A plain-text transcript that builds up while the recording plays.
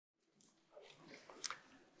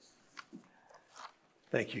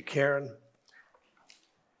Thank you, Karen.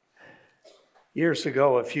 Years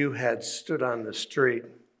ago, if you had stood on the street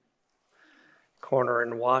corner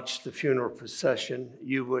and watched the funeral procession,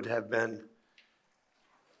 you would have been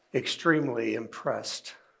extremely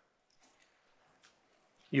impressed.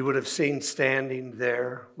 You would have seen standing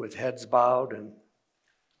there with heads bowed and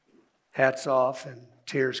hats off and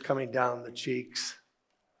tears coming down the cheeks,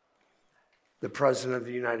 the President of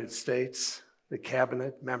the United States, the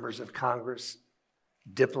cabinet, members of Congress,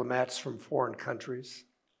 diplomats from foreign countries.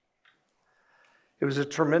 It was a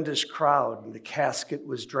tremendous crowd, and the casket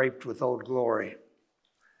was draped with Old Glory.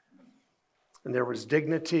 And there was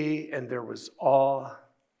dignity, and there was awe,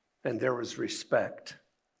 and there was respect.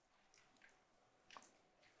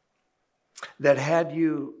 That had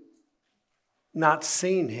you not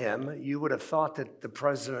seen him, you would have thought that the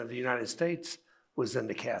President of the United States was in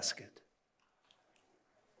the casket.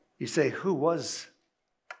 You say, who was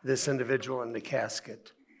this individual in the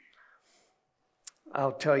casket?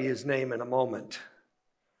 I'll tell you his name in a moment.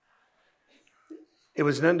 It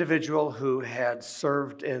was an individual who had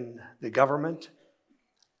served in the government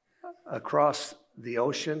across the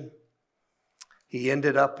ocean. He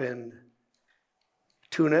ended up in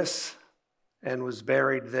Tunis and was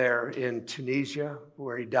buried there in Tunisia,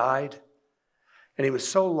 where he died. And he was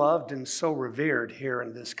so loved and so revered here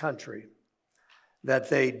in this country that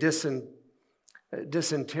they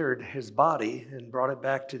disinterred his body and brought it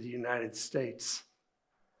back to the United States.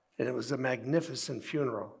 And it was a magnificent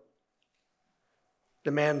funeral.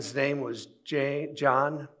 The man's name was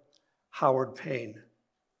John Howard Payne.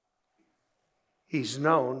 He's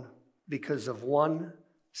known because of one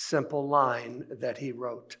simple line that he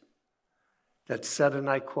wrote that said, and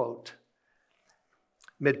I quote,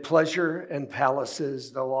 "Mid pleasure and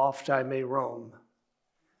palaces, though oft I may roam,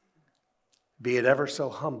 be it ever so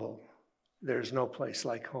humble, there's no place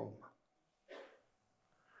like home."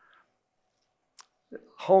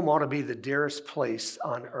 Home ought to be the dearest place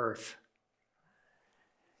on earth.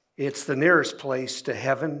 It's the nearest place to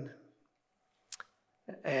heaven.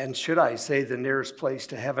 And should I say the nearest place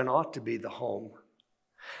to heaven ought to be the home.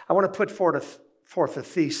 I want to put forth a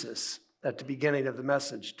thesis at the beginning of the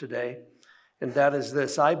message today, and that is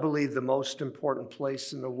this: I believe the most important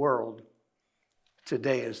place in the world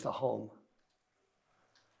today is the home.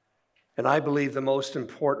 And I believe the most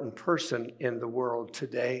important person in the world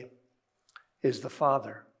today is the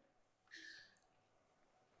Father.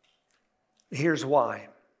 Here's why.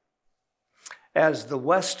 As the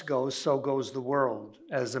West goes, so goes the world.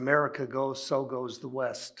 As America goes, so goes the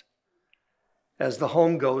West. As the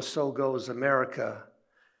home goes, so goes America.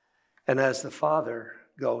 And as the Father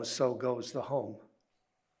goes, so goes the home.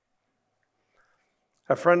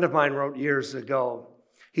 A friend of mine wrote years ago,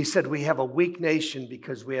 he said, we have a weak nation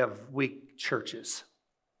because we have weak churches.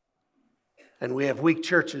 And we have weak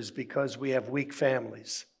churches because we have weak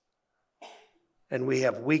families. And we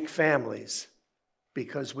have weak families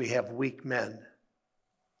because we have weak men.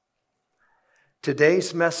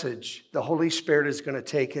 Today's message, the Holy Spirit is going to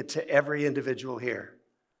take it to every individual here,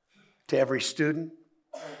 to every student,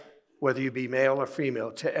 whether you be male or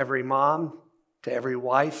female, to every mom, to every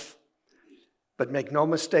wife. But make no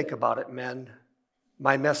mistake about it, men,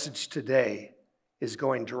 my message today is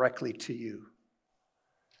going directly to you.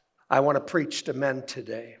 I want to preach to men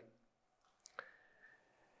today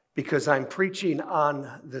because I'm preaching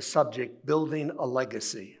on the subject, building a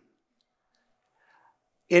legacy.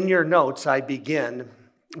 In your notes, I begin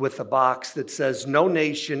with a box that says, no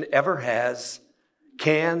nation ever has,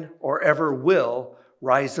 can, or ever will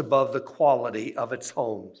rise above the quality of its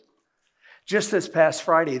homes. Just this past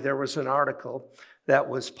Friday, there was an article that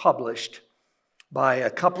was published by a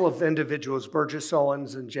couple of individuals, Burgess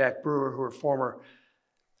Owens and Jack Brewer, who are former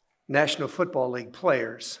National Football League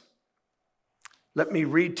players. Let me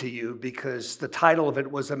read to you, because the title of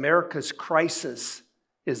it was "America's Crisis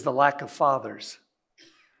is the Lack of Fathers."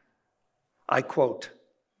 I quote,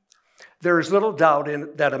 "There is little doubt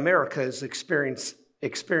that America is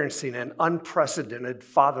experiencing an unprecedented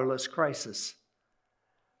fatherless crisis.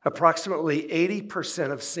 Approximately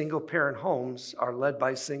 80% of single-parent homes are led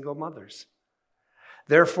by single mothers,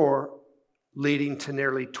 therefore leading to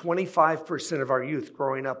nearly 25% of our youth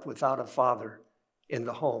growing up without a father in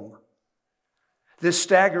the home. This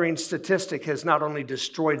staggering statistic has not only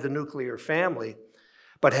destroyed the nuclear family,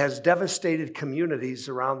 but has devastated communities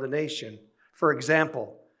around the nation. For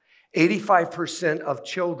example, 85% of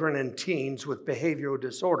children and teens with behavioral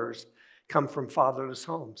disorders come from fatherless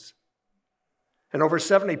homes. And over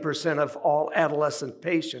 70% of all adolescent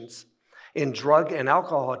patients in drug and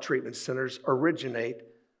alcohol treatment centers originate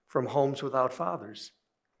from homes without fathers.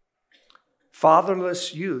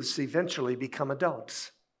 Fatherless youths eventually become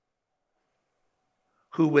adults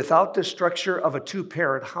who, without the structure of a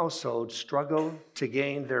two-parent household, struggle to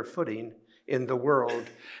gain their footing in the world.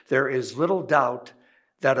 There is little doubt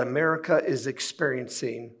that America is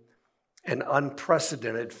experiencing an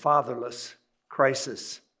unprecedented fatherless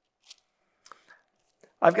crisis.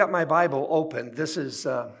 I've got my Bible open. This is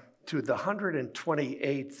to the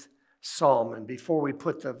 128th Psalm. And before we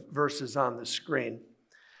put the verses on the screen,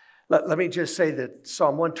 let me just say that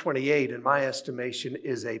Psalm 128, in my estimation,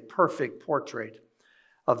 is a perfect portrait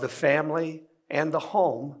of the family and the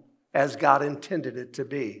home as God intended it to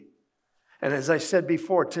be. And as I said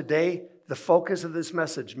before, today, the focus of this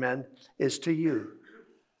message, men, is to you,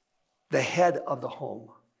 the head of the home.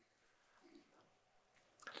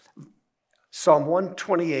 Psalm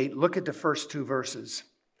 128, look at the first two verses.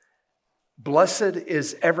 Blessed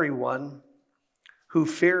is everyone who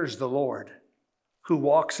fears the Lord, who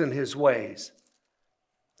walks in his ways.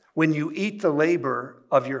 When you eat the labor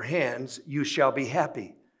of your hands, you shall be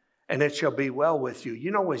happy, and it shall be well with you.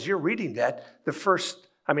 You know, as you're reading that,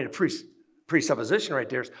 presupposition right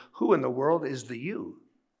there is, who in the world is the you?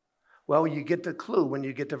 Well, you get the clue when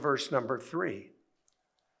you get to verse number 3.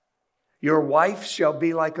 Your wife shall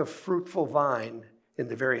be like a fruitful vine in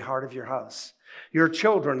the very heart of your house. Your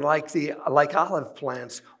children like olive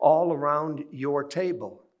plants all around your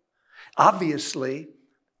table. Obviously,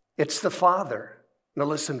 it's the father. Now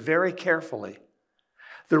listen very carefully.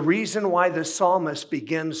 The reason why the psalmist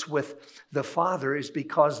begins with the father is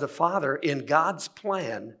because the father, in God's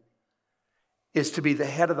plan, is to be the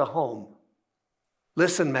head of the home.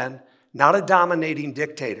 Listen, men, not a dominating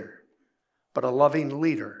dictator, but a loving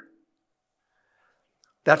leader.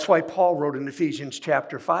 That's why Paul wrote in Ephesians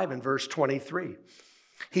chapter 5 and verse 23.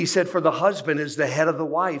 He said, for the husband is the head of the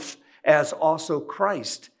wife, as also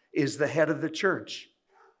Christ is the head of the church.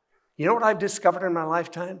 You know what I've discovered in my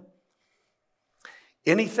lifetime?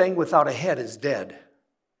 Anything without a head is dead,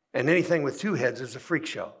 and anything with two heads is a freak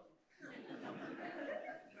show.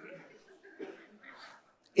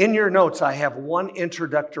 In your notes, I have one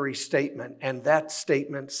introductory statement, and that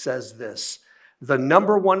statement says this. The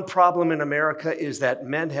number one problem in America is that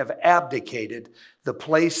men have abdicated the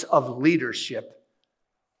place of leadership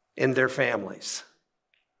in their families.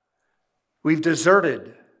 They've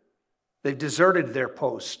deserted their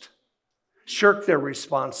post, shirked their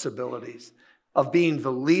responsibilities of being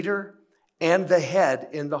the leader and the head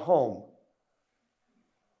in the home.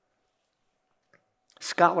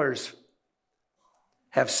 Scholars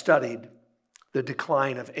have studied the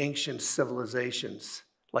decline of ancient civilizations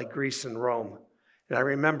like Greece and Rome. And I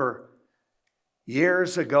remember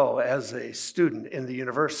years ago as a student in the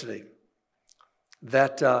university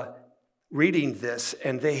that reading this,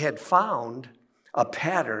 and they had found a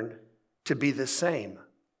pattern to be the same.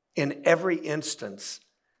 In every instance,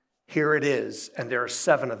 here it is, and there are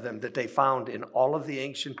 7 of them that they found in all of the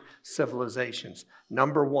ancient civilizations.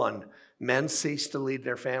 Number 1, men ceased to lead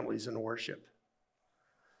their families in worship.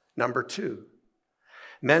 Number 2,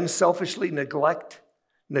 men selfishly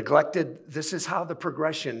neglected. This is how the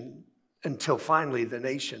progression until finally the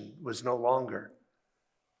nation was no longer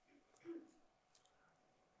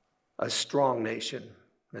a strong nation,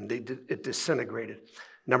 and it disintegrated.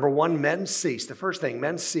 Number 1, men ceased. The first thing,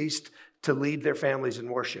 men ceased to lead their families in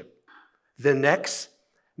worship. The next,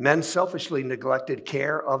 men selfishly neglected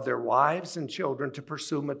care of their wives and children to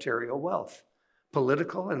pursue material wealth,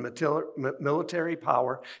 political and military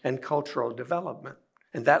power, and cultural development.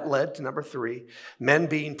 And that led to number 3, men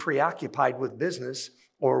being preoccupied with business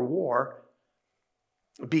or war,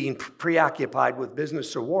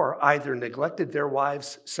 either neglected their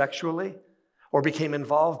wives sexually or became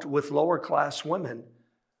involved with lower class women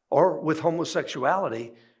or with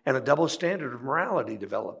homosexuality, and a double standard of morality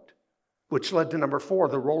developed, which led to number 4,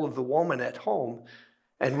 the role of the woman at home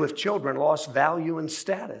and with children lost value and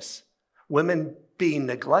status. Women being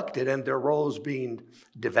neglected and their roles being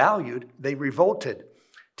devalued, they revolted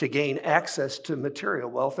to gain access to material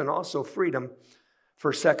wealth and also freedom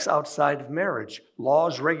for sex outside of marriage.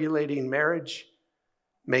 Laws regulating marriage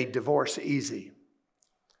made divorce easy,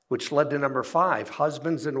 which led to number 5.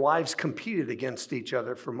 Husbands and wives competed against each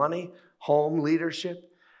other for money, home, leadership,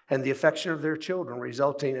 and the affection of their children,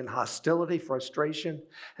 resulting in hostility, frustration,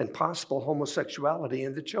 and possible homosexuality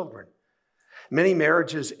in the children. Many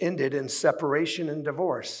marriages ended in separation and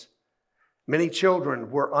divorce. Many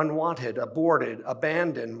children were unwanted, aborted,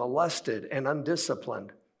 abandoned, molested, and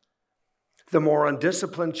undisciplined. The more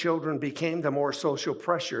undisciplined children became, the more social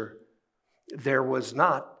pressure there was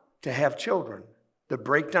not to have children. The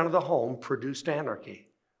breakdown of the home produced anarchy,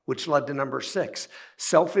 which led to number 6.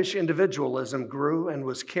 Selfish individualism grew and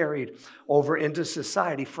was carried over into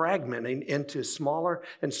society, fragmenting into smaller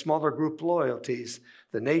and smaller group loyalties.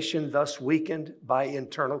 The nation thus weakened by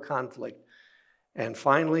internal conflict. And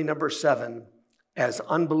finally, number 7, as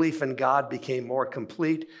unbelief in God became more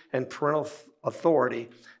complete and parental authority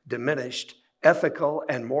diminished, ethical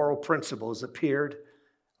and moral principles appeared,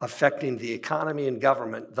 affecting the economy and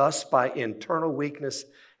government. Thus, by internal weakness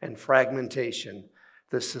and fragmentation,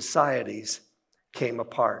 the societies came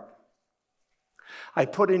apart. I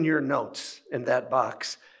put in your notes in that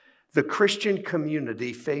box, the Christian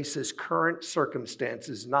community faces current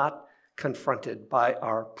circumstances not confronted by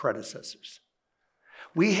our predecessors.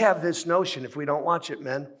 We have this notion, if we don't watch it,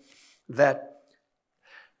 men, that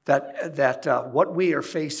what we are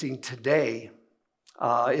facing today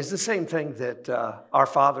is the same thing that our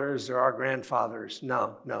fathers or our grandfathers.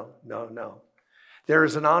 No. There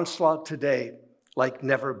is an onslaught today like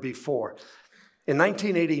never before. In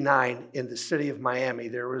 1989, in the city of Miami,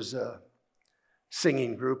 there was a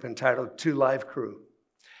singing group entitled Two Live Crew.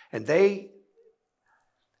 And they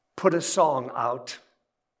put a song out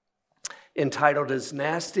entitled As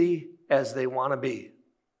Nasty as They Want to Be.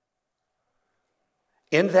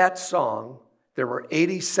 In that song, there were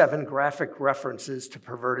 87 graphic references to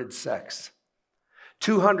perverted sex,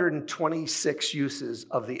 226 uses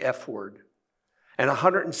of the F word, and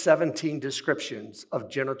 117 descriptions of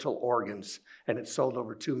genital organs, and it sold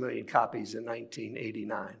over 2 million copies in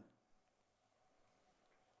 1989.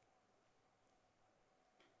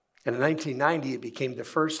 And in 1990, it became the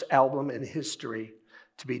first album in history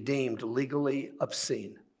to be deemed legally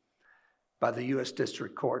obscene by the U.S.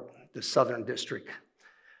 District Court, the Southern District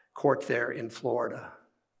Court there in Florida.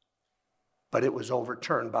 But it was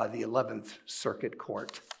overturned by the 11th Circuit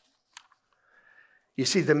Court. You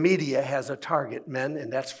see, the media has a target, men,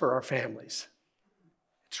 and that's for our families.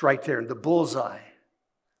 It's right there, and the bullseye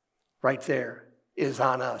right there is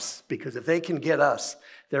on us, because if they can get us,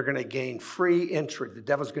 they're going to gain free entry. The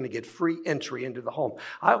devil's going to get free entry into the home.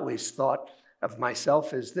 I always thought of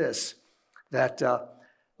myself as this, that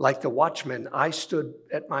like the watchman, I stood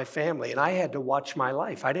at my family and I had to watch my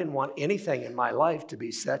life. I didn't want anything in my life to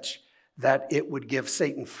be such that it would give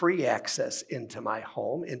Satan free access into my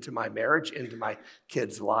home, into my marriage, into my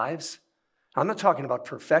kids' lives. I'm not talking about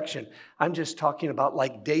perfection. I'm just talking about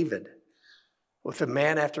like David, with a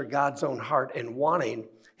man after God's own heart and wanting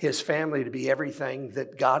his family to be everything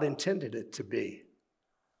that God intended it to be.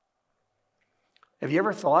 Have you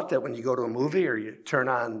ever thought that when you go to a movie or you turn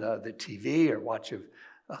on the TV or watch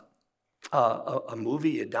a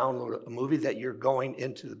movie, you download a movie, that you're going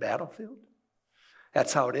into the battlefield?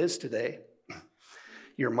 That's how it is today.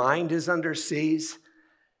 Your mind is under siege,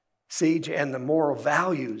 and the moral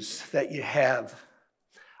values that you have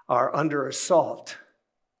are under assault.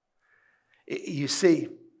 You see,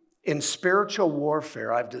 in spiritual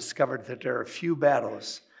warfare, I've discovered that there are few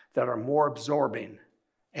battles that are more absorbing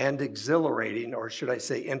and exhilarating, or should I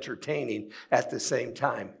say entertaining, at the same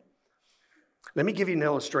time. Let me give you an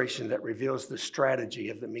illustration that reveals the strategy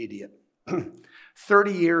of the media.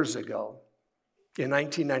 30 years ago, in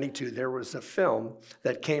 1992, there was a film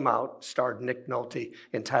that came out, starred Nick Nolte,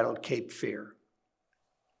 entitled Cape Fear.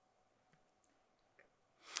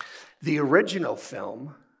 The original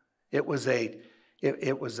film, the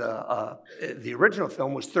original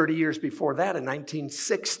film was 30 years before that, in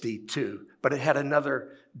 1962, but it had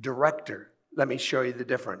another director. Let me show you the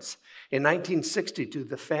difference. In 1962,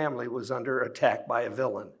 the family was under attack by a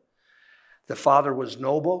villain. The father was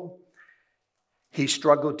noble. He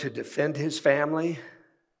struggled to defend his family.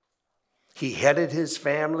 He headed his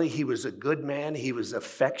family. He was a good man. He was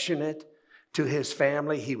affectionate to his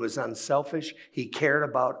family. He was unselfish. He cared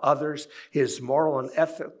about others. His moral and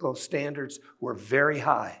ethical standards were very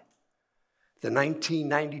high. The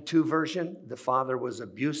 1992 version, the father was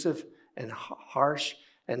abusive and harsh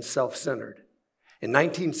and self-centered. In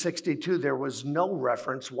 1962, there was no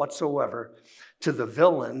reference whatsoever to the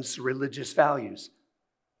villain's religious values.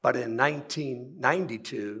 But in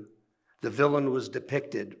 1992, the villain was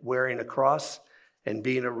depicted wearing a cross and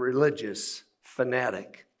being a religious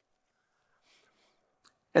fanatic.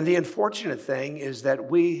 And the unfortunate thing is that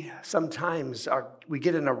we sometimes we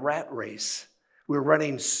get in a rat race. We're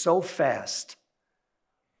running so fast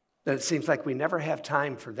that it seems like we never have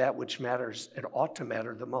time for that which matters and ought to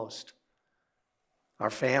matter the most. Our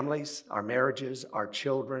families, our marriages, our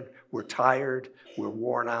children, we're tired, we're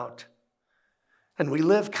worn out. And we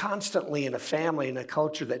live constantly in a family and a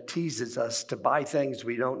culture that teases us to buy things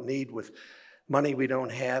we don't need with money we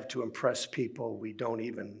don't have, to impress people we don't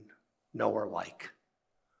even know or like.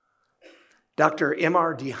 Dr.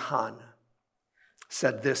 M.R. DeHaan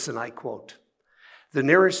said this, and I quote, "The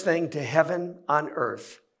nearest thing to heaven on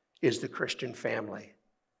earth is the Christian family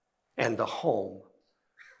and the home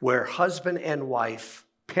where husband and wife,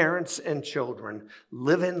 parents and children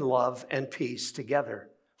live in love and peace together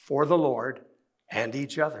for the Lord and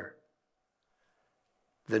each other.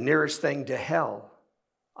 The nearest thing to hell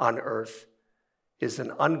on earth is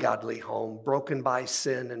an ungodly home broken by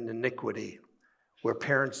sin and iniquity, where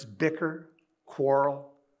parents bicker, quarrel,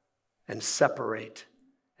 and separate,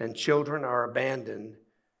 and children are abandoned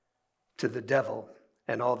to the devil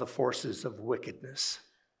and all the forces of wickedness."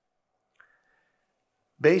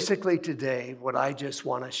 Basically today, what I just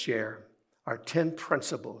want to share are 10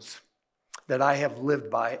 principles that I have lived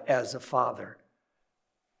by as a father.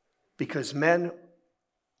 Because men,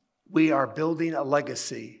 we are building a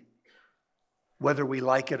legacy, whether we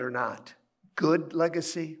like it or not. Good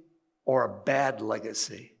legacy or a bad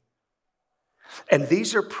legacy. And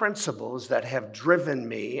these are principles that have driven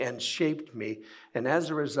me and shaped me, and as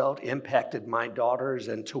a result impacted my daughters,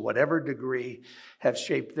 and to whatever degree have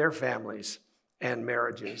shaped their families and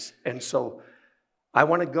marriages. And so I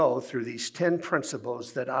want to go through these 10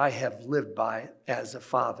 principles that I have lived by as a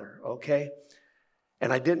father, okay?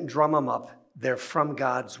 And I didn't drum them up. They're from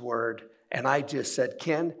God's word. And I just said,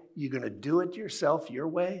 Ken, you going to do it yourself your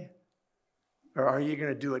way? Or are you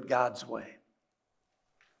going to do it God's way?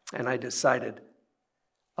 And I decided,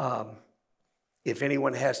 if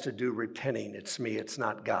anyone has to do repenting, it's me, it's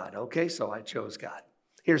not God. Okay, so I chose God.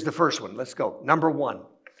 Here's the first one. Let's go. Number 1,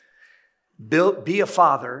 be a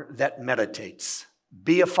father that meditates.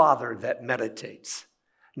 Be a father that meditates.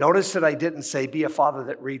 Notice that I didn't say be a father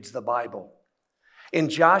that reads the Bible. In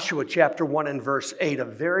Joshua chapter 1 and verse 8, a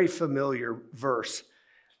very familiar verse,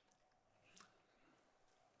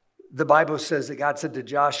 the Bible says that God said to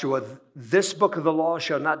Joshua, "This book of the law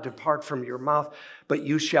shall not depart from your mouth, but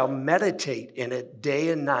you shall meditate in it day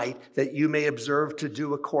and night, that you may observe to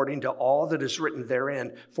do according to all that is written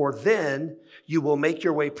therein. For then you will make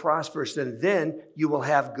your way prosperous, and then you will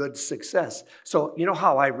have good success." So you know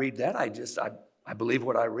how I read that? I believe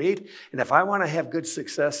what I read. And if I want to have good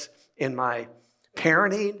success in my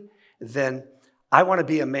parenting, then I want to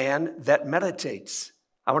be a man that meditates.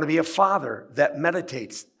 I want to be a father that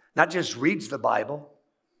meditates. Not just reads the Bible,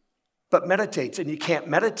 but meditates. And you can't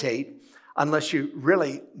meditate unless you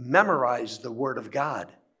really memorize the Word of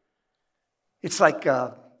God. It's like,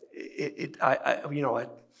 the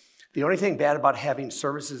only thing bad about having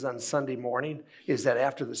services on Sunday morning is that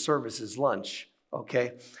after the service is lunch,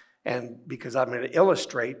 okay? And because I'm going to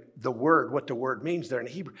illustrate the word, what the word means there in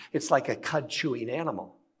Hebrew. It's like a cud-chewing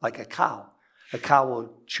animal, like a cow. A cow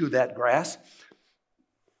will chew that grass,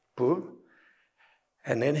 boom,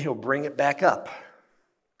 and then he'll bring it back up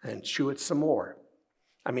and chew it some more.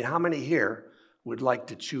 I mean, how many here would like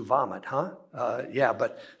to chew vomit, huh? Yeah,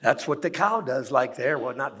 but that's what the cow does like there.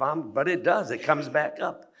 Well, not vomit, but it does. It comes back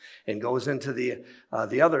up and goes into the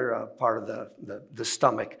other part of the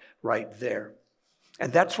stomach right there.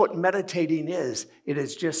 And that's what meditating is. It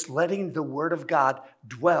is just letting the Word of God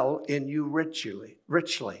dwell in you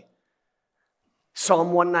richly.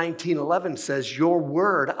 Psalm 119:11 says, "Your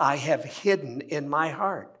word I have hidden in my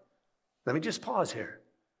heart." Let me just pause here.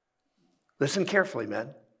 Listen carefully,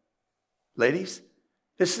 men. Ladies,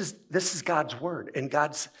 this is God's word. And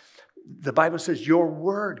the Bible says, "Your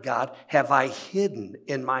word, God, have I hidden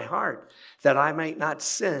in my heart, that I might not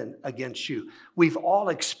sin against you." We've all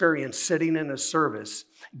experienced sitting in a service,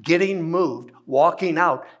 getting moved, walking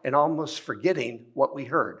out, and almost forgetting what we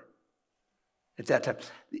heard at that time.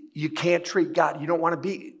 You can't treat God. You don't want to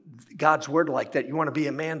be God's word like that. You want to be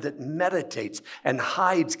a man that meditates and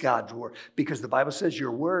hides God's word, because the Bible says,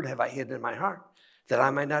 "Your word have I hidden in my heart, that I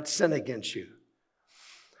might not sin against you."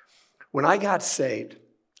 When I got saved,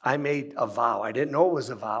 I made a vow. I didn't know it was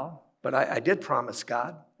a vow, but I did promise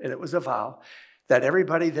God, and it was a vow, that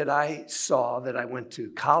everybody that I saw that I went to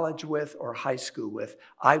college with or high school with,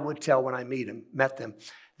 I would tell when I met them,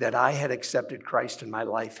 that I had accepted Christ and my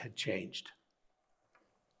life had changed.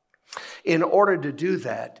 In order to do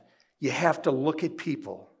that, you have to look at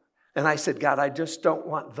people. And I said, "God, I just don't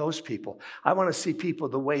want those people. I want to see people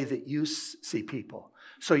the way that you see people."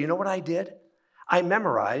 So you know what I did? I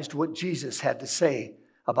memorized what Jesus had to say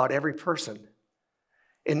about every person.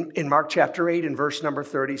 In Mark chapter 8 and verse number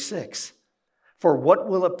 36, "For what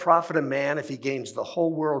will it profit a man if he gains the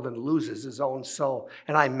whole world and loses his own soul?"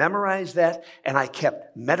 And I memorized that, and I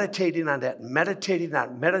kept meditating on that, meditating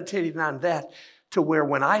on that, to where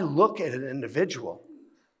when I look at an individual,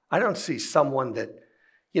 I don't see someone that,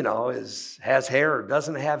 has hair or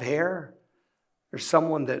doesn't have hair. There's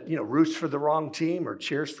someone that, roots for the wrong team or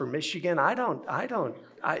cheers for Michigan.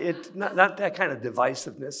 It's not that kind of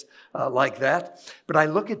divisiveness like that. But I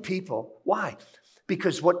look at people. Why?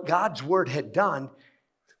 Because what God's word had done,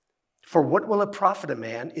 for what will it profit a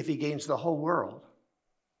man if he gains the whole world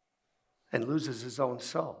and loses his own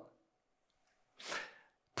soul?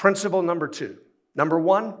 Principle number 2. Number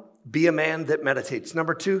 1, be a man that meditates.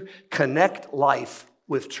 Number 2, connect life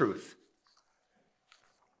with truth.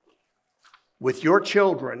 With your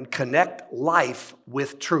children, connect life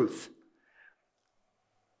with truth.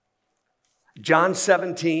 John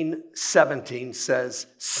 17:17 says,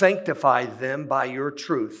 sanctify them by your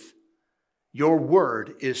truth. Your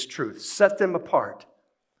word is truth. Set them apart.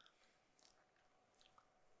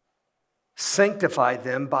 Sanctify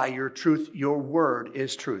them by your truth. Your word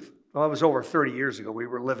is truth. Well, it was over 30 years ago. We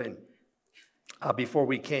were living before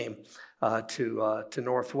we came to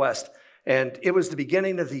Northwest. And it was the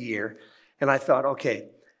beginning of the year. And I thought, okay,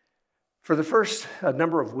 for the first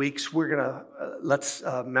number of weeks, we're going to, let's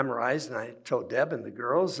memorize. And I told Deb and the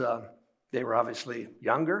girls, they were obviously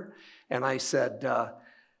younger. And I said,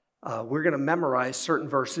 we're going to memorize certain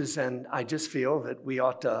verses. And I just feel that we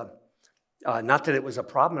ought to, not that it was a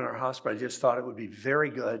problem in our house, but I just thought it would be very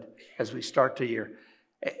good as we start the year.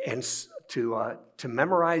 And to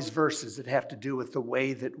memorize verses that have to do with the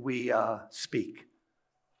way that we speak,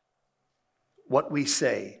 what we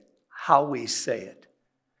say, how we say it.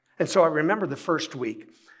 And so I remember the first week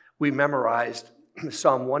we memorized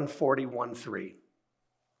Psalm 141:3.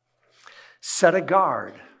 Set a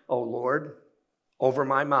guard, O Lord, over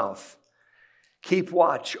my mouth. Keep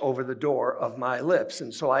watch over the door of my lips.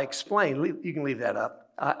 And so I explained, you can leave that up.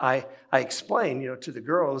 I explained, to the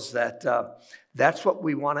girls that that's what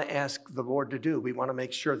we want to ask the Lord to do. We want to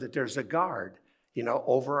make sure that there's a guard,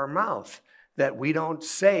 over our mouth, that we don't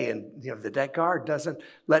say, and that guard doesn't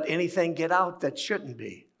let anything get out that shouldn't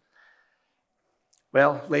be.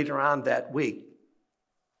 Well, later on that week,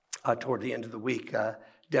 toward the end of the week,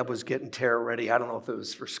 Deb was getting Tara ready. I don't know if it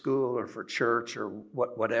was for school or for church or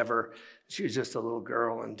whatever. She was just a little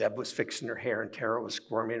girl, and Deb was fixing her hair, and Tara was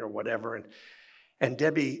squirming or whatever. And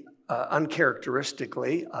Debbie,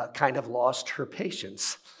 uncharacteristically, kind of lost her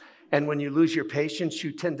patience. And when you lose your patience,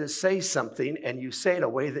 you tend to say something, and you say it a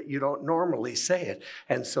way that you don't normally say it.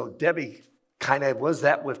 And so Debbie kind of was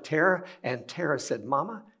that with Tara, and Tara said,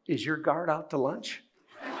 Mama, is your guard out to lunch?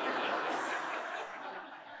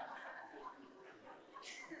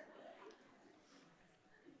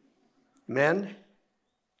 Men,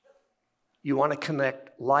 you want to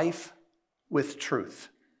connect life with truth.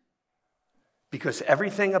 Because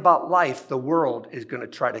everything about life, the world is going to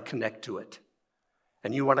try to connect to it.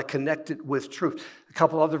 And you want to connect it with truth. A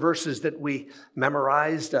couple other verses that we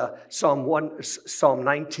memorized, Psalm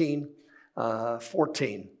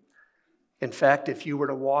 19:14. In fact, if you were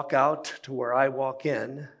to walk out to where I walk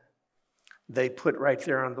in, they put right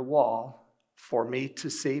there on the wall for me to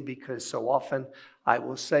see, because so often I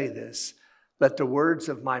will say this: let the words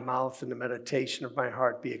of my mouth and the meditation of my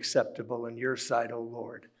heart be acceptable in your sight, O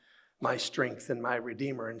Lord, my strength and my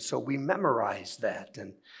Redeemer. And so we memorize that.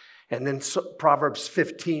 And then Proverbs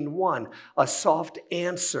 15:1, a soft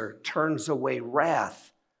answer turns away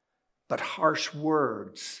wrath, but harsh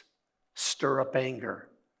words stir up anger.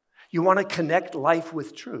 You want to connect life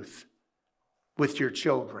with truth with your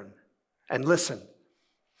children. And listen,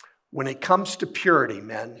 when it comes to purity,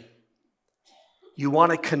 men, you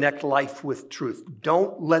want to connect life with truth.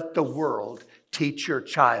 Don't let the world teach your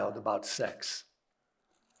child about sex.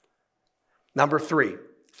 Number 3,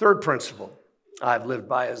 third principle I've lived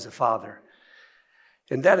by as a father,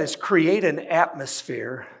 and that is create an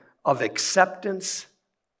atmosphere of acceptance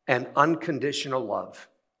and unconditional love.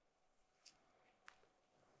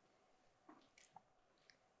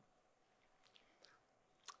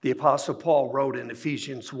 The Apostle Paul wrote in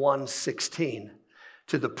Ephesians 1:16,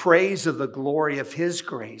 to the praise of the glory of his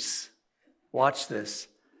grace, watch this,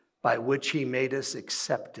 by which he made us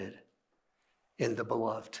accepted in the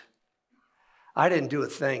beloved. I didn't do a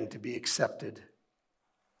thing to be accepted.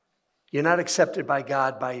 You're not accepted by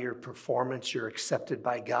God by your performance. You're accepted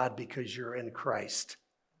by God because you're in Christ.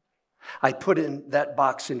 I put in that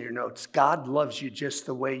box in your notes, God loves you just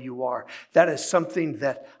the way you are. That is something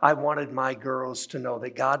that I wanted my girls to know,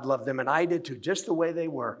 that God loved them, and I did too, just the way they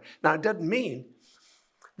were. Now, it doesn't mean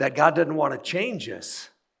that God doesn't want to change us.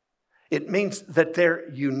 It means that they're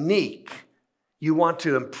unique. You want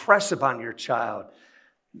to impress upon your child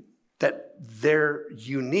that they're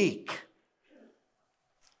unique.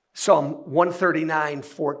 Psalm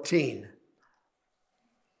 139:14.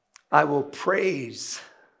 I will praise.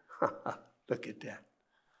 Look at that.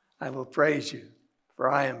 I will praise you, for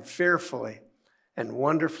I am fearfully and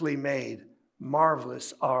wonderfully made.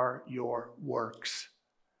 Marvelous are your works.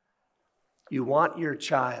 You want your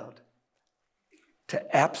child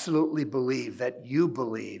to absolutely believe that you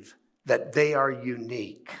believe that they are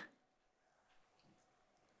unique.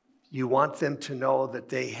 You want them to know that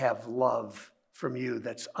they have love from you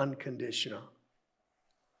that's unconditional.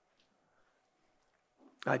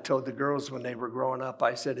 I told the girls when they were growing up,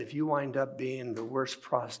 I said, if you wind up being the worst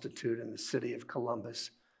prostitute in the city of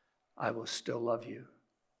Columbus, I will still love you.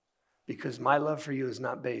 Because my love for you is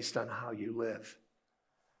not based on how you live.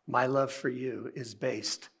 My love for you is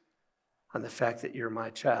based on the fact that you're my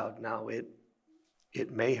child. Now,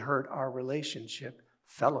 it may hurt our relationship,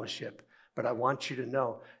 fellowship, but I want you to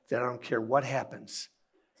know that I don't care what happens.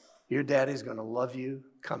 Your daddy's going to love you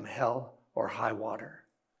come hell or high water.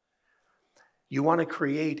 You want to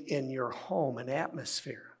create in your home an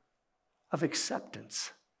atmosphere of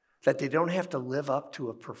acceptance, that they don't have to live up to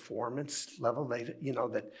a performance level.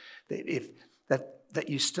 That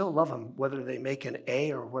you still love them, whether they make an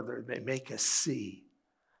A or whether they make a C,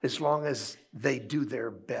 as long as they do their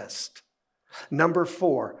best. Number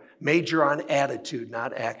 4, major on attitude,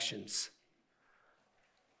 not actions.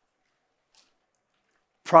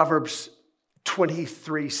 Proverbs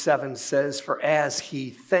 23:7 says, for as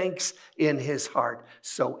he thinks in his heart,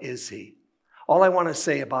 so is he. All I want to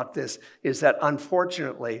say about this is that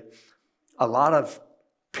unfortunately, a lot of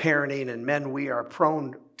parenting, and men, we are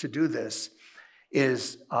prone to do this,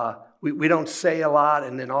 is we don't say a lot,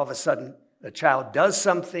 and then all of a sudden the child does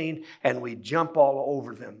something and we jump all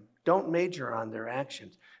over them. Don't major on their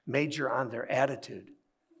actions. Major on their attitude.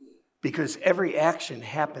 Because every action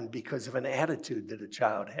happened because of an attitude that a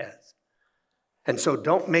child has. And so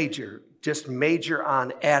don't major, just major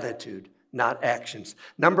on attitude, not actions.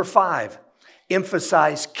 Number 5,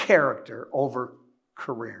 emphasize character over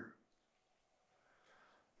career.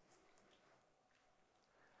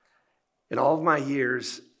 In all of my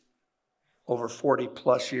years, over 40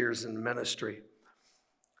 plus years in ministry,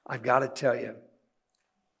 I've got to tell you,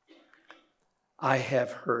 I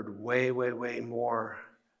have heard way, way, way more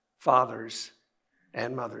fathers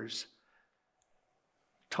and mothers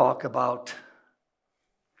talk about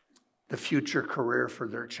the future career for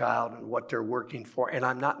their child and what they're working for. And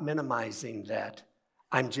I'm not minimizing that.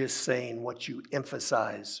 I'm just saying what you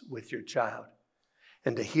emphasize with your child.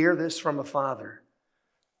 And to hear this from a father,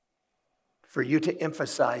 for you to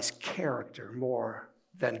emphasize character more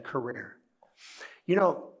than career. You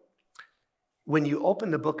know, when you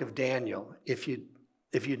open the book of Daniel, if you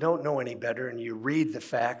don't know any better and you read the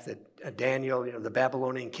fact that Daniel, the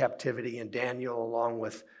Babylonian captivity, and Daniel along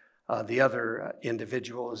with the other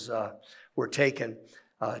individuals were taken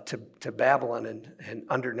to Babylon and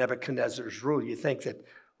under Nebuchadnezzar's rule, you think that,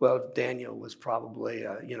 well, Daniel was probably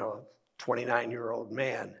a 29-year-old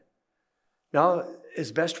man. Now,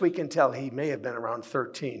 as best we can tell, he may have been around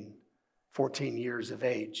 13, 14 years of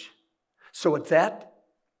age. So at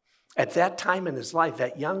that time in his life,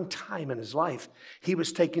 that young time in his life, he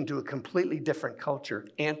was taken to a completely different culture,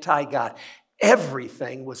 anti-God.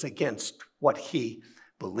 Everything was against what he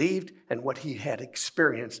believed and what he had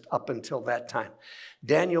experienced up until that time.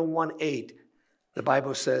 Daniel 1:8, the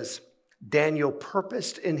Bible says, Daniel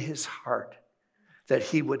purposed in his heart that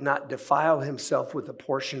he would not defile himself with a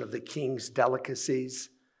portion of the king's delicacies,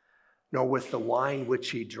 nor with the wine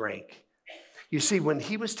which he drank. You see, when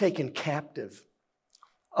he was taken captive,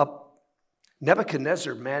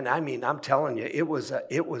 Nebuchadnezzar, man, I'm telling you, it was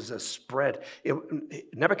a spread.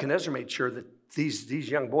 Nebuchadnezzar made sure that these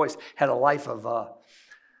young boys had a life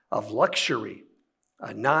of luxury,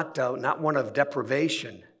 not one of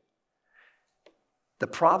deprivation. The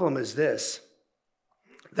problem is this,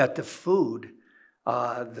 that the food,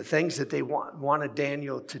 the things that they wanted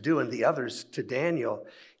Daniel to do and the others to Daniel,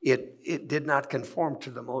 it did not conform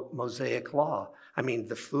to the Mosaic law. I mean,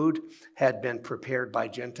 the food had been prepared by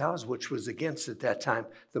Gentiles, which was against, at that time,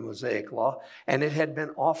 the Mosaic law, and it had been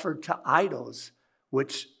offered to idols,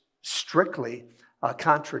 which strictly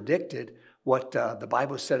contradicted what the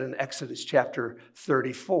Bible said in Exodus chapter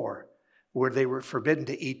 34, where they were forbidden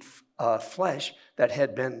to eat flesh that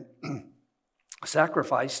had been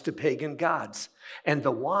sacrificed to pagan gods. And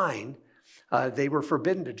the wine, they were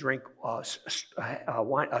forbidden to drink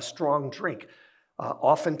a strong drink.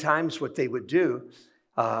 Oftentimes what they would do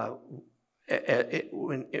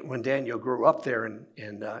when Daniel grew up there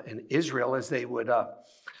in Israel is they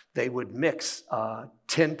would mix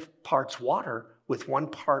 10 parts water with 1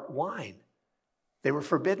 part wine. They were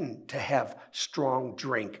forbidden to have strong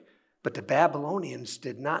drink, but the Babylonians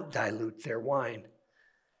did not dilute their wine.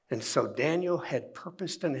 And so Daniel had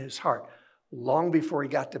purposed in his heart, long before he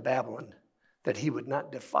got to Babylon, that he would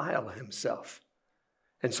not defile himself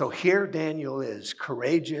And so here Daniel is,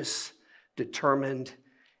 courageous, determined,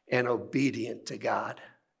 and obedient to God.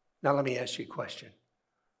 Now let me ask you a question.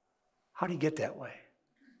 How did he get that way?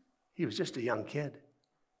 He was just a young kid.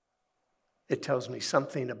 It tells me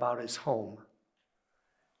something about his home,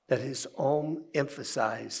 that his home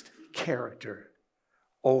emphasized character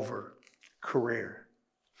over career.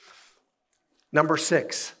 Number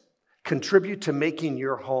 6, contribute to making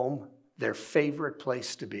your home their favorite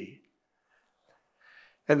place to be.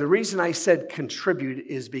 And the reason I said contribute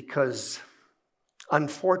is because,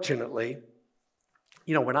 unfortunately,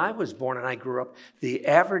 when I was born and I grew up, the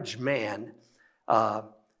average man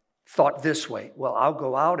thought this way. Well, I'll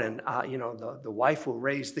go out and, the wife will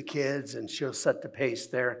raise the kids and she'll set the pace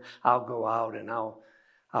there. I'll go out and I'll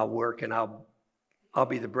work and I'll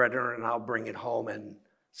be the breadwinner and I'll bring it home. And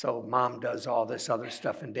so mom does all this other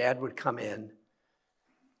stuff and dad would come in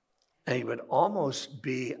and he would almost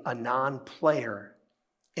be a non-player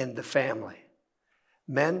in the family.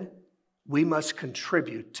 Men, we must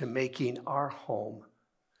contribute to making our home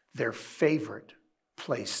their favorite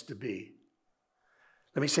place to be.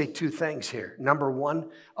 Let me say 2 things here. Number 1,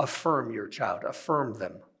 affirm your child. Affirm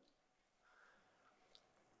them.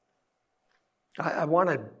 I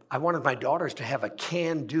wanted my daughters to have a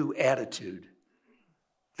can-do attitude.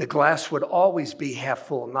 The glass would always be half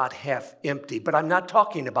full, not half empty. But I'm not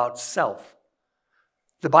talking about self.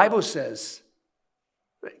 The Bible says,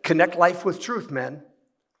 connect life with truth, men.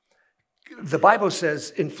 The Bible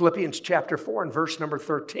says in Philippians chapter 4 and verse number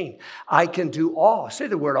 13, I can do all. Say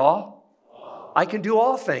the word all. I can do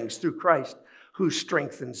all things through Christ who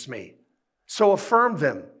strengthens me. So affirm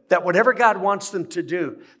them that whatever God wants them to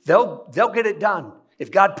do, they'll get it done.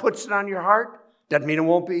 If God puts it on your heart, doesn't mean it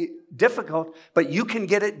won't be difficult, but you can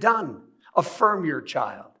get it done. Affirm your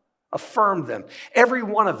child. Affirm them. Every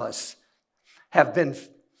one of us have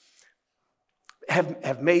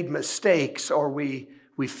made mistakes, or we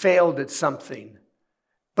failed at something.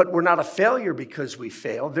 But we're not a failure because we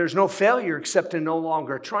failed. There's no failure except in no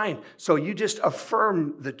longer trying. So you just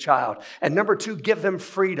affirm the child. And number 2, give them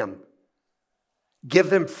freedom. Give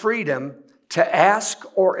them freedom to ask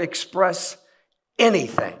or express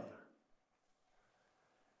anything.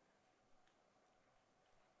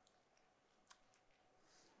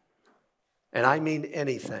 And I mean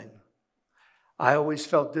anything. I always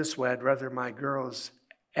felt this way. I'd rather my girls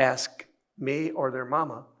ask me or their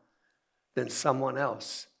mama than someone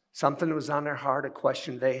else. Something was on their heart, a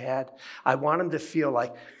question they had. I want them to feel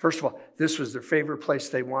like, first of all, this was their favorite place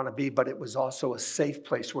they want to be, but it was also a safe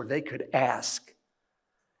place where they could ask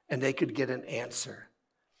and they could get an answer.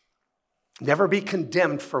 Never be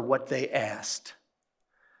condemned for what they asked.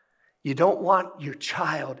 You don't want your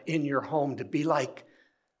child in your home to be like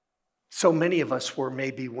so many of us were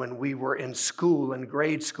maybe when we were in school, in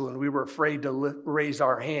grade school, and we were afraid to raise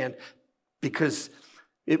our hand because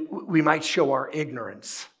we might show our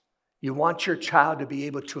ignorance. You want your child to be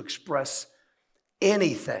able to express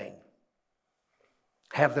anything,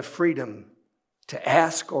 have the freedom to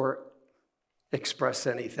ask or express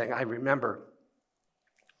anything. I remember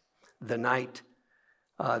the night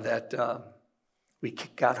that we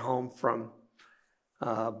got home from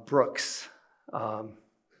Brooks'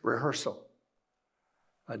 rehearsal,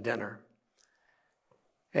 a dinner.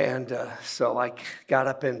 And so I got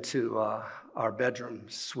up into our bedroom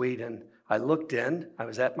suite and I looked in. I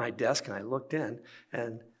was at my desk and I looked in,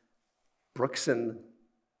 and Brooks in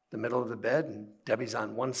the middle of the bed and Debbie's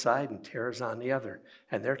on one side and Tara's on the other.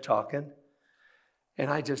 And they're talking. And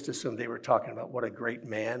I just assumed they were talking about what a great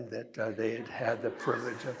man that they had had the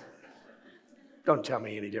privilege of. Don't tell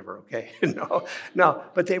me any different, okay? No,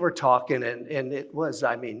 but they were talking, and it was,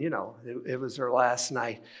 it was their last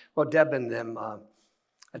night. Well, Deb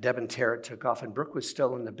and Tara took off, and Brooke was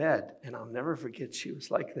still in the bed, and I'll never forget, she was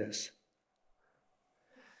like this.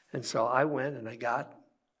 And so I went, and I got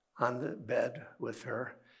on the bed with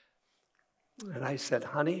her, and I said,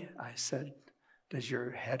 honey, does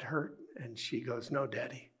your head hurt? And she goes, no,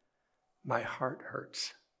 Daddy, my heart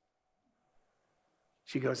hurts.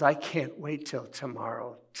 She goes, I can't wait till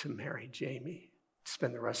tomorrow to marry Jamie,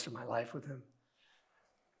 spend the rest of my life with him.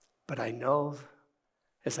 But I know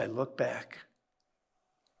as I look back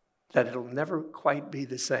that it'll never quite be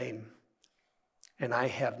the same. And I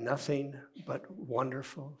have nothing but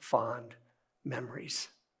wonderful, fond memories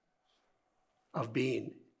of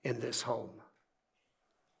being in this home.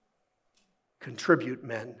 Contribute,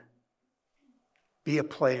 men. Be a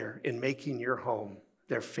player in making your home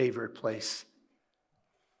their favorite place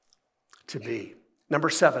to be. Number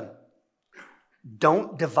 7,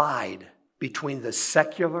 don't divide between the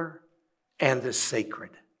secular and the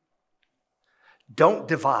sacred. Don't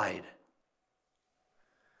divide.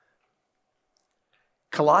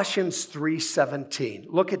 Colossians 3:17.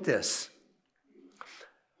 Look at this.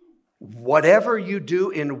 Whatever you do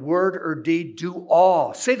in word or deed, do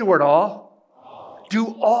all. Say the word all.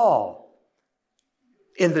 Do all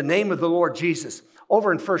in the name of the Lord Jesus.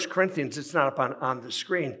 Over in 1 Corinthians, it's not up on the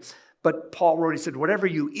screen, but Paul wrote, he said, whatever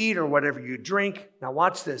you eat or whatever you drink, now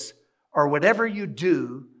watch this, or whatever you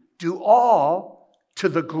do, do all to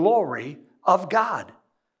the glory of God.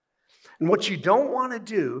 And what you don't want to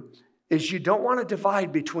do is you don't want to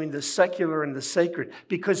divide between the secular and the sacred,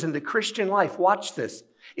 because in the Christian life, watch this,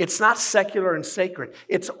 it's not secular and sacred.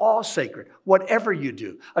 It's all sacred. Whatever you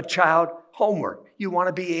do, a child, homework, you want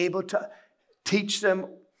to be able to teach them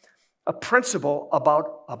a principle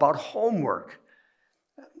about homework,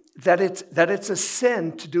 that it's a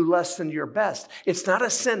sin to do less than your best. It's not a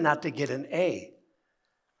sin not to get an A.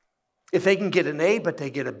 If they can get an A, but they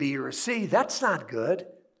get a B or a C, that's not good.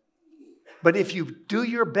 But if you do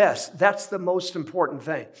your best, that's the most important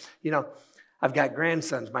thing. You know, I've got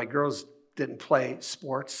grandsons. My girls didn't play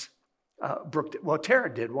sports.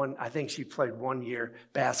 Tara did one. I think she played 1 year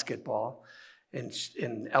basketball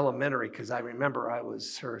in elementary, because I remember I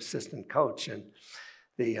was her assistant coach, and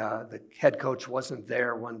the head coach wasn't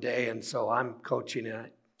there one day, and so I'm coaching, and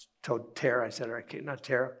I told Tara, I said, okay, not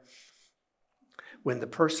Tara, when the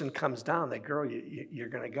person comes down, that girl you're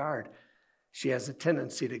going to guard, she has a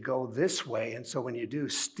tendency to go this way, and so when you do,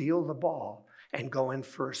 steal the ball and go in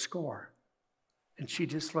for a score. And she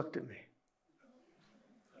just looked at me,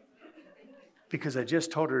 because I just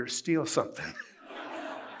told her to steal something.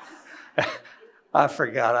 I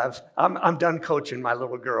forgot. I'm done coaching my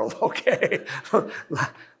little girl. Okay,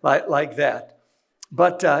 like that.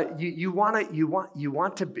 But you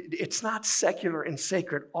want to be. It's not secular and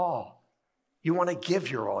sacred all. You want to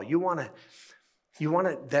give your all. You want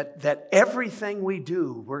that everything we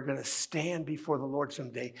do, we're going to stand before the Lord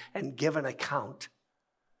someday and give an account.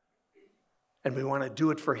 And we want to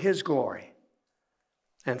do it for His glory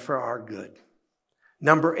and for our good.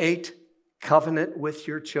 Number 8, covenant with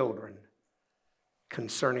your children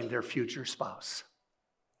concerning their future spouse.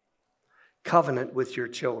 Covenant with your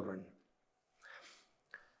children.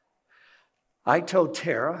 I told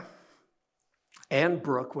Tara and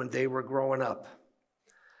Brooke when they were growing up,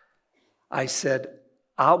 I said,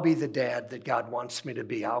 I'll be the dad that God wants me to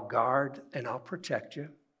be. I'll guard and I'll protect you.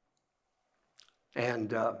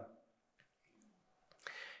 And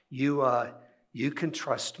you can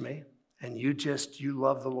trust me, and you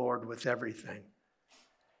love the Lord with everything.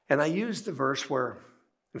 And I used the verse where,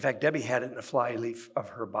 in fact, Debbie had it in a flyleaf of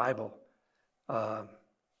her Bible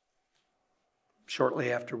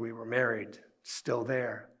shortly after we were married, still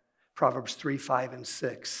there. Proverbs 3, 5, and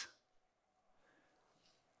 6.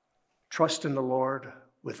 Trust in the Lord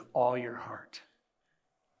with all your heart.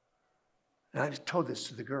 And I just told this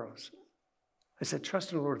to the girls. I said,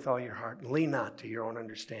 trust in the Lord with all your heart and lean not to your own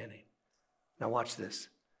understanding. Now watch this.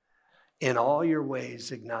 In all your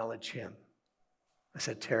ways, acknowledge Him. I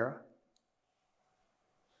said, Tara,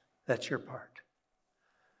 that's your part.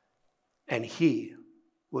 And He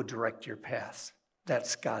will direct your paths.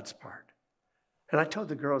 That's God's part. And I told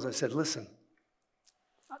the girls, I said, listen,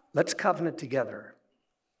 let's covenant together.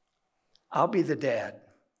 I'll be the dad.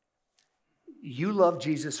 You love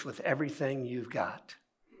Jesus with everything you've got.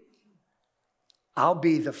 I'll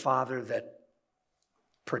be the father that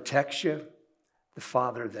protects you, the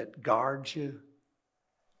father that guards you.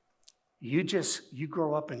 You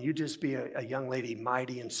grow up and you just be a young lady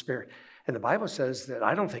mighty in spirit. And the Bible says that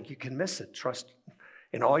I don't think you can miss it. Trust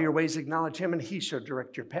in all your ways, acknowledge Him, and He shall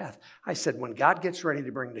direct your path. I said, when God gets ready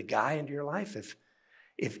to bring the guy into your life,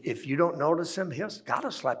 if you don't notice him, God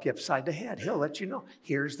will slap you upside the head. He'll let you know,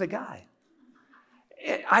 here's the guy.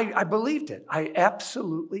 I believed it. I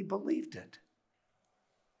absolutely believed it.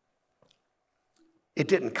 It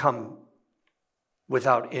didn't come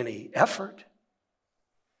without any effort.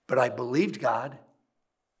 But I believed God,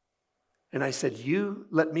 and I said, you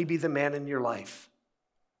let me be the man in your life.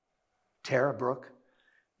 Tara, Brooke,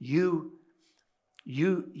 you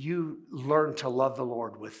learn to love the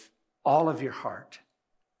Lord with all of your heart,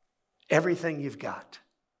 everything you've got.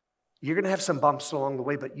 You're going to have some bumps along the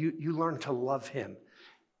way, but you learn to love Him,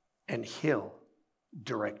 and He'll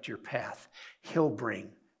direct your path. He'll bring.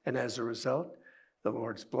 And as a result, the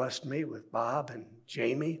Lord's blessed me with Bob and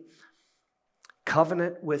Jamie.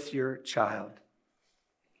 Covenant with your child.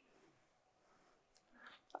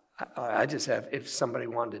 I just have, if somebody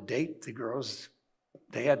wanted to date the girls,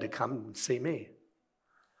 they had to come and see me.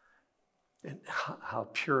 And how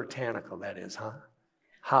puritanical that is, huh?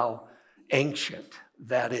 How ancient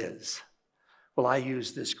that is. Well, I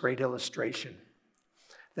use this great illustration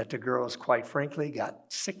that the girls, quite frankly, got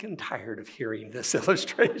sick and tired of hearing this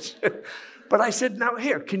illustration. But I said, now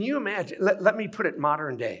here, can you imagine? Let me put it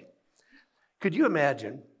modern day. Could you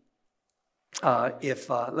imagine if,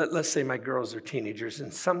 let's say my girls are teenagers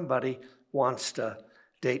and somebody wants to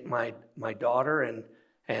date my daughter,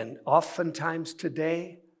 and oftentimes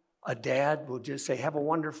today, a dad will just say, have a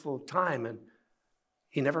wonderful time, and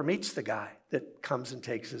he never meets the guy that comes and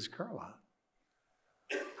takes his girl out.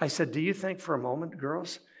 I said, do you think for a moment,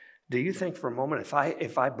 girls, do you think for a moment if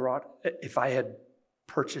I had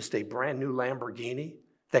purchased a brand new Lamborghini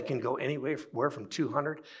that can go anywhere from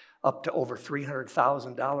 $200,000 up to over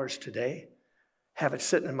 $300,000 today, have it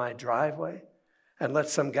sitting in my driveway, and let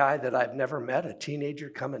some guy that I've never met, a teenager,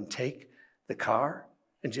 come and take the car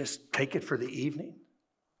and just take it for the evening?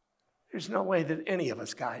 There's no way that any of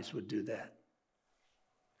us guys would do that.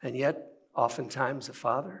 And yet, oftentimes a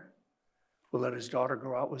father will let his daughter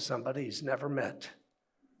go out with somebody he's never met.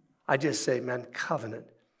 I just say, men, covenant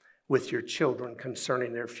with your children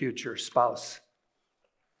concerning their future spouse.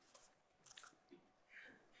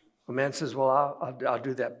 A man says, well, I'll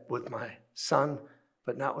do that with my son,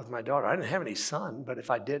 but not with my daughter. I didn't have any son, but if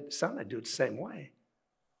I did son, I'd do it the same way.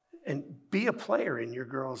 And be a player in your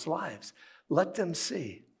girls' lives. Let them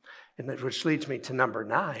see. And that, which leads me to number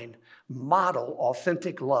 9, model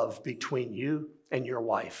authentic love between you and your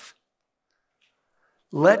wife.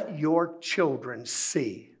 Let your children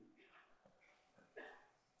see.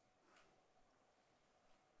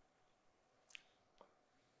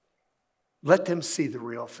 Let them see the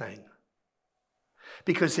real thing.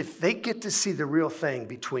 Because if they get to see the real thing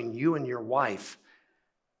between you and your wife,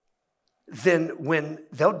 then when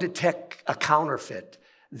they'll detect a counterfeit,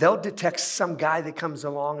 they'll detect some guy that comes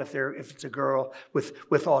along, if it's a girl,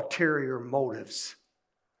 with ulterior motives.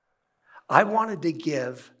 I wanted to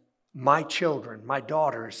give my children, my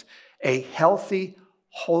daughters, a healthy,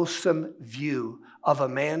 wholesome view of a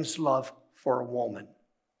man's love for a woman.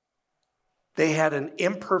 They had an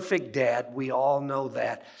imperfect dad. We all know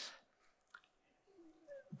that.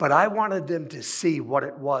 But I wanted them to see what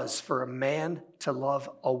it was for a man to love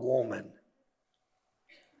a woman.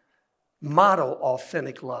 Model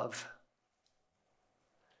authentic love.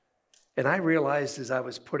 And I realized as I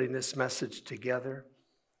was putting this message together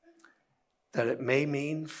that it may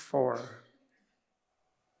mean for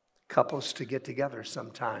couples to get together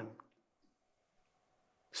sometime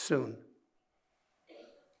soon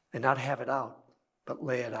and not have it out, but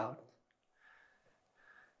lay it out.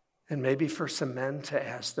 And maybe for some men to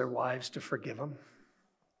ask their wives to forgive them,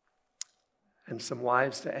 and some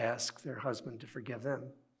wives to ask their husband to forgive them.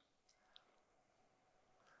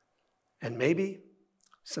 And maybe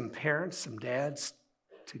some parents, some dads,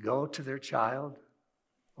 to go to their child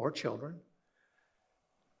or children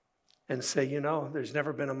and say, you know, there's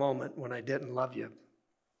never been a moment when I didn't love you,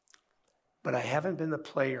 but I haven't been the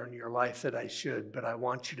player in your life that I should, but I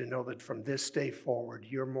want you to know that from this day forward,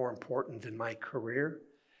 you're more important than my career.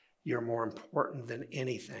 You're more important than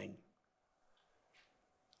anything.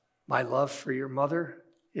 My love for your mother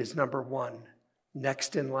is number 1.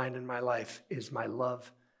 Next in line in my life is my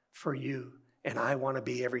love for you. And I want to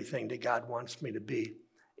be everything that God wants me to be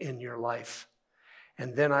in your life.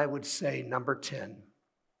 And then I would say, number 10,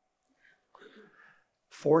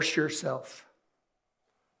 force yourself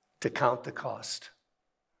to count the cost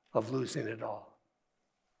of losing it all.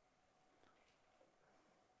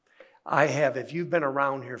 I have, if you've been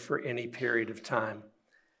around here for any period of time,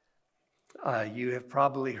 you have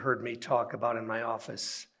probably heard me talk about in my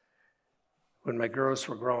office. When my girls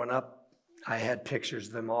were growing up, I had pictures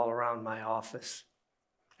of them all around my office.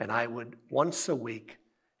 And I would, once a week,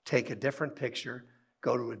 take a different picture,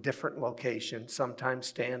 go to a different location, sometimes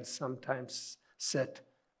stand, sometimes sit.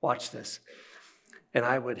 Watch this. And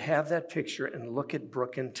I would have that picture and look at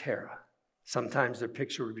Brooke and Tara. Sometimes their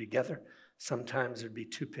picture would be together. Sometimes there'd be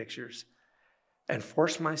 2 pictures. And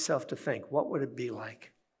force myself to think, what would it be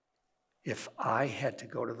like if I had to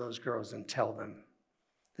go to those girls and tell them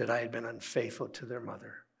that I had been unfaithful to their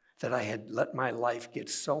mother, that I had let my life get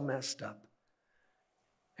so messed up.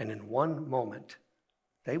 And in one moment,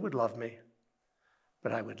 they would love me,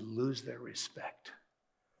 but I would lose their respect.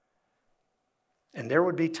 And there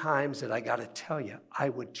would be times that I got to tell you, I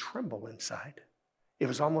would tremble inside. It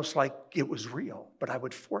was almost like it was real, but I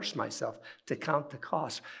would force myself to count the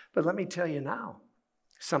cost. But let me tell you now,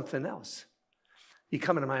 something else. You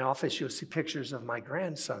come into my office, you'll see pictures of my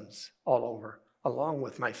grandsons all over, along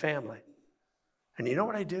with my family. And you know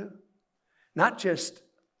what I do? Not just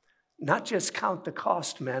count the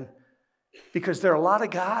cost, men, because there are a lot of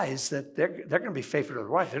guys that they're going to be faithful to their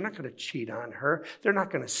wife. They're not going to cheat on her. They're not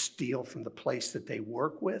going to steal from the place that they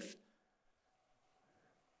work with.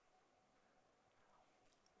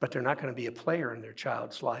 but they're not going to be a player in their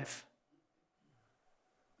child's life.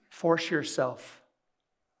 Force yourself.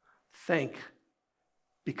 Think,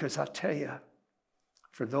 because I'll tell you,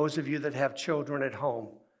 for those of you that have children at home,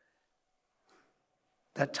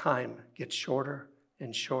 that time gets shorter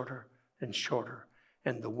and shorter and shorter,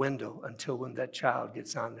 and the window until when that child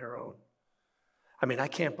gets on their own. I mean, I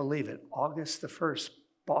can't believe it. August the 1st,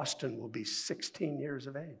 Boston will be 16 years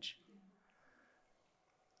of age.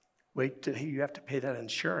 Wait till you have to pay that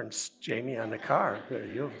insurance, Jamie, on the car.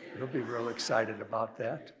 You'll be real excited about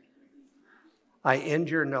that. I end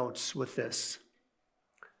your notes with this.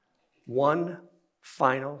 One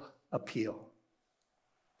final appeal.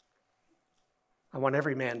 I want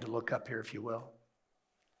every man to look up here, if you will.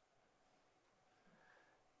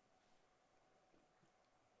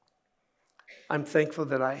 I'm thankful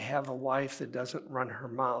that I have a wife that doesn't run her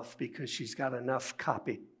mouth because she's got enough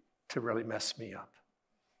copy to really mess me up.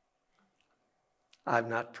 I've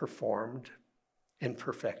not performed in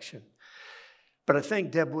perfection. But I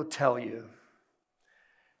think Deb will tell you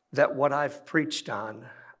that what I've preached on,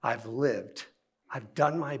 I've lived. I've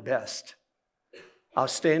done my best. I'll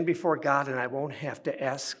stand before God and I won't have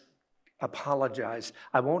to apologize.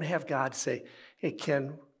 I won't have God say, hey,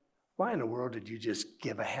 Ken, why in the world did you just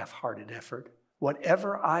give a half-hearted effort?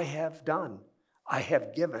 Whatever I have done, I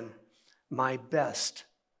have given my best.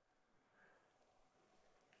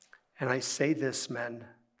 And I say this, men,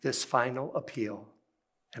 this final appeal,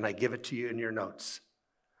 and I give it to you in your notes.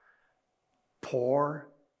 Pour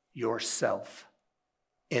yourself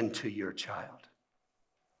into your child.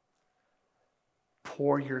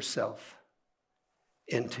 Pour yourself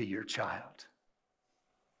into your child.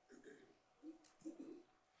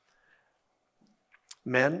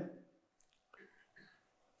 Men,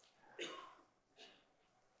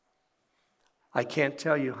 I can't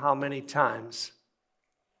tell you how many times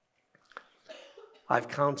I've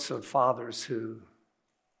counseled fathers who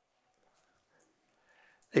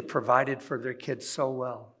they provided for their kids so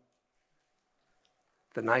well.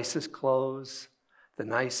 The nicest clothes, the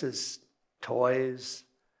nicest toys,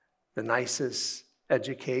 the nicest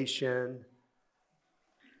education,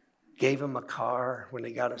 gave them a car when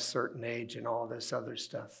they got a certain age and all this other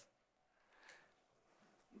stuff.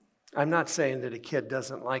 I'm not saying that a kid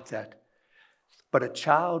doesn't like that, but a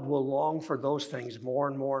child will long for those things more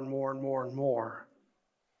and more and more and more and more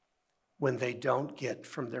when they don't get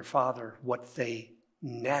from their father what they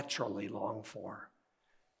naturally long for.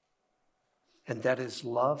 And that is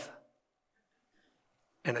love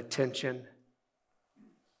and attention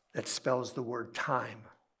that spells the word time.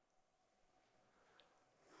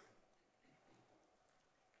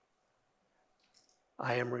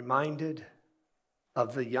 I am reminded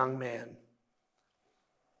of the young man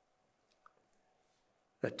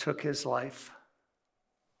that took his life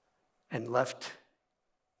and left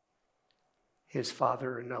his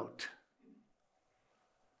father a note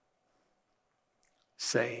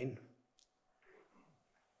saying,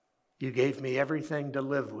 "You gave me everything to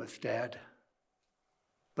live with, Dad,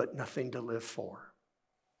 but nothing to live for."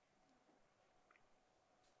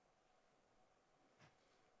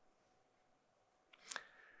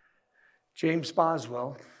 James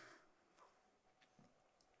Boswell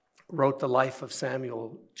wrote the life of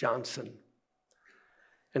Samuel Johnson,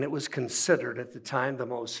 and it was considered at the time the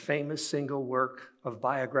most famous single work of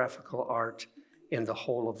biographical art in the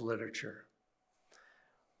whole of literature.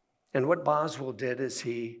 And what Boswell did is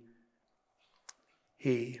he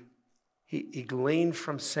gleaned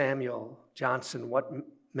from Samuel Johnson what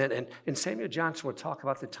meant, and Samuel Johnson would talk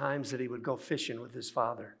about the times that he would go fishing with his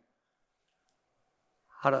father,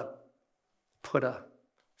 how to put a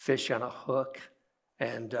fish on a hook,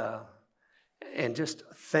 and just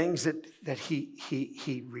things that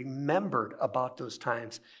he remembered about those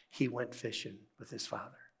times he went fishing with his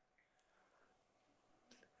father.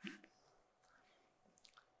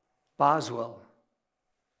 Boswell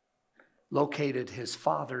located his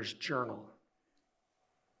father's journal,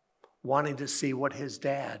 wanting to see what his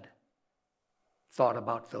dad thought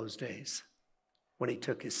about those days when he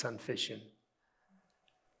took his son fishing.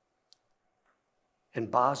 And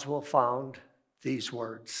Boswell found these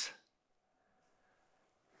words,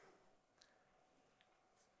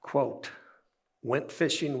 quote, "Went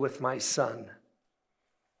fishing with my son,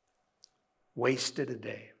 wasted a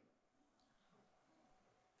day."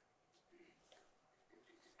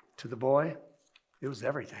 To the boy, it was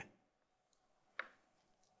everything.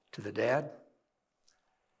 To the dad,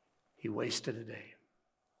 he wasted a day.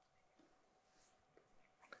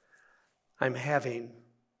 I'm having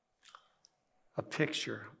a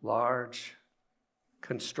picture, large,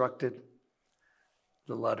 constructed,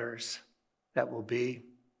 the letters that will be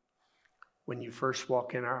when you first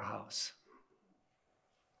walk in our house.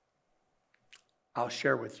 I'll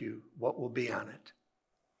share with you what will be on it.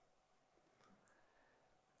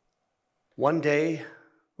 One day,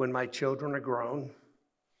 when my children are grown,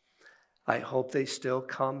 I hope they still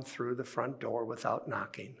come through the front door without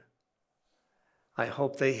knocking. I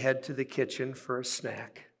hope they head to the kitchen for a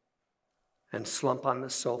snack and slump on the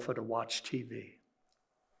sofa to watch TV.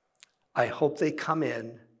 I hope they come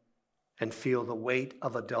in and feel the weight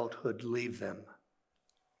of adulthood leave them,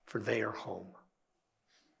 for they are home.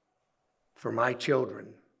 For my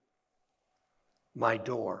children, my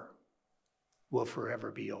door will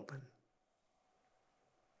forever be open.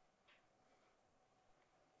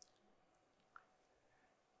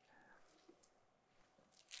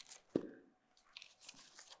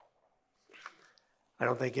 I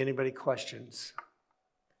don't think anybody questions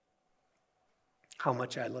how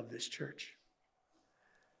much I love this church.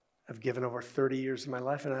 I've given over 30 years of my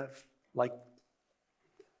life, and I've, like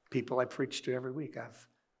people I preach to every week,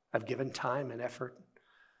 I've given time and effort.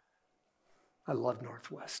 I love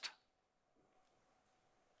Northwest.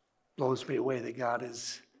 Blows me away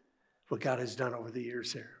that what God has done over the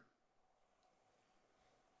years here.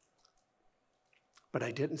 But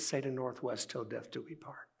I didn't say to Northwest, till death do we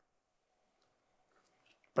part.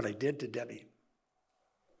 But I did to Debbie.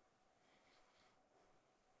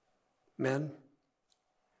 Men,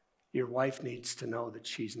 your wife needs to know that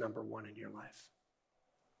she's number one in your life.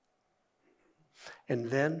 And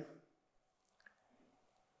then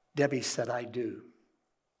Debbie said, I do.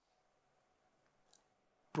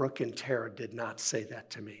 Brooke and Tara did not say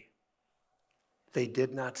that to me. They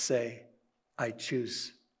did not say, I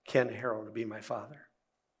choose Ken Harrell to be my father.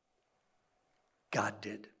 God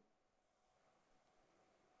did.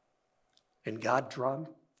 And God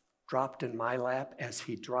dropped in my lap as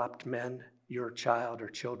he dropped men, your child or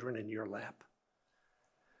children in your lap.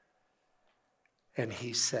 And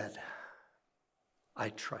he said, I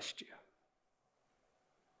trust you.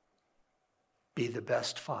 Be the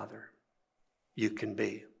best father you can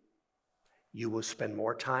be. You will spend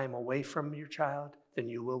more time away from your child than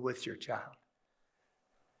you will with your child.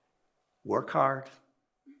 Work hard.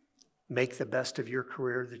 Make the best of your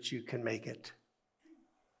career that you can make it.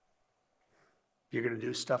 You're going to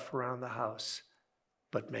do stuff around the house,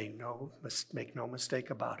 but make no mistake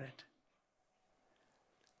about it.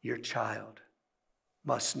 Your child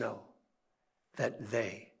must know that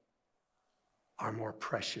they are more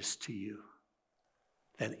precious to you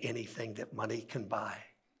than anything that money can buy,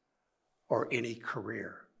 or any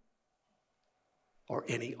career, or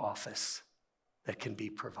any office that can be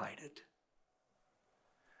provided.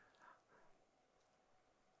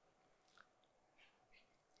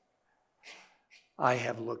 I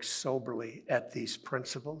have looked soberly at these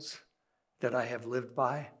principles that I have lived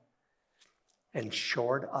by and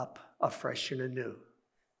shored up afresh and anew,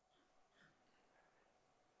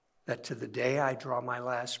 that to the day I draw my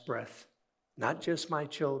last breath, not just my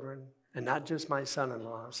children and not just my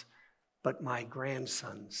son-in-laws, but my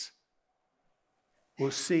grandsons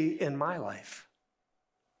will see in my life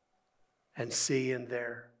and see in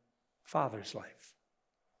their father's life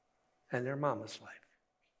and their mama's life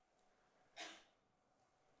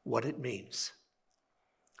what it means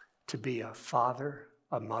to be a father,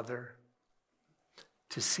 a mother,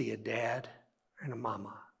 to see a dad and a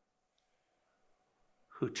mama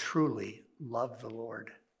who truly love the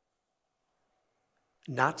Lord.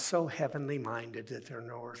 Not so heavenly minded that they're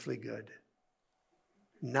no earthly good.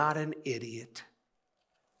 Not an idiot,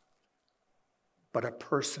 but a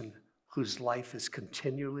person whose life is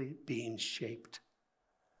continually being shaped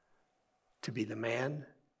to be the man,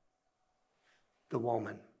 the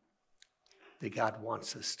woman that God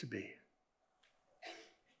wants us to be.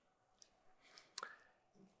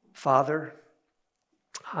 Father,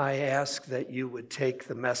 I ask that you would take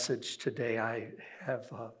the message today.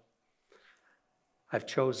 I've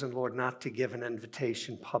chosen, Lord, not to give an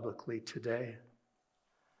invitation publicly today.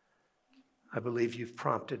 I believe you've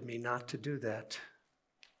prompted me not to do that.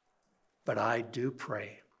 But I do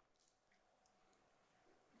pray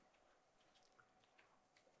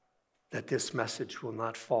that this message will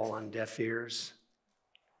not fall on deaf ears,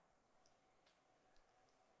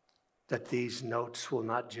 that these notes will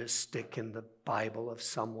not just stick in the Bible of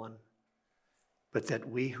someone, but that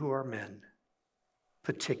we who are men,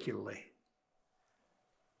 particularly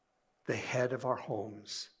the head of our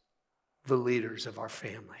homes, the leaders of our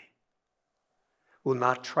family, will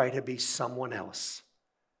not try to be someone else,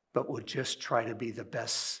 but will just try to be the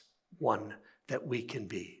best one that we can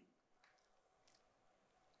be.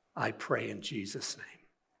 I pray in Jesus'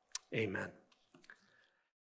 name. Amen.